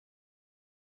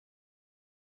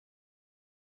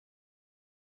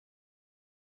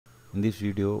In this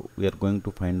video, we are going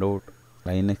to find out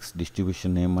Linux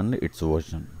distribution name and its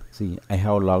version. See, I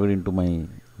have logged into my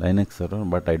Linux server,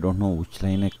 but I don't know which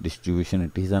Linux distribution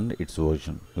it is and its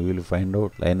version. We will find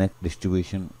out Linux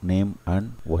distribution name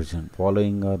and version.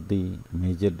 Following are the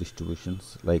major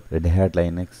distributions like Red Hat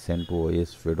Linux,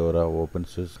 CentOS, Fedora,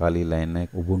 OpenSUSE, Kali Linux,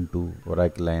 Ubuntu,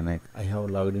 Oracle Linux. I have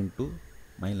logged into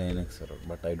my Linux server,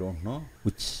 but I don't know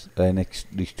which Linux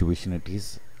distribution it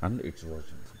is and its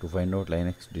version. To find out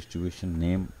Linux distribution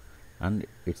name and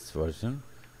its version,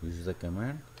 use the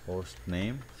command host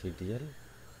name ctl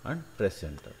and press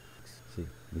enter. See,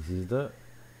 this is the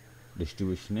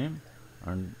distribution name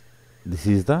and this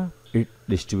is the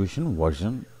distribution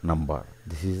version number.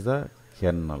 This is the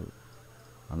kernel,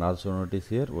 and also notice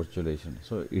here virtualization.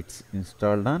 So it's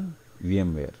installed on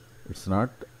VMware. It's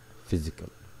not physical.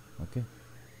 Okay.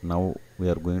 Now we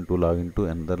are going to log into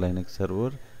another Linux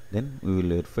server. Then we will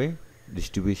verify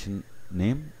distribution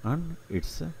name and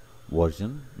its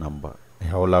version number. I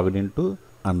have logged into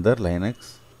another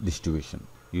Linux distribution.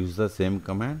 Use the same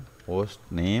command host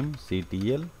name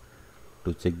ctl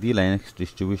to check the Linux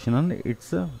distribution and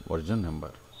its version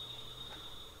number.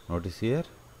 Notice here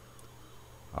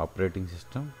operating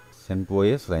system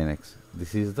CentOS Linux.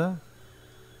 This is the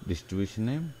distribution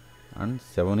name and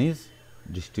 7 is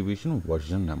distribution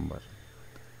version number.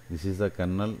 This is the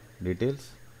kernel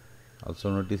details.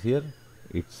 Also notice here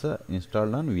it's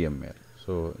installed on VMware.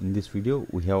 So in this video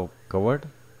we have covered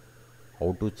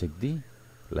how to check the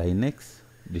Linux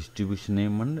distribution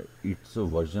name and its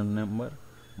version number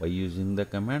by using the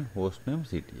command hostname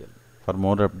ctl. For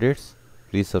more updates,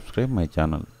 please subscribe my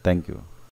channel. Thank you.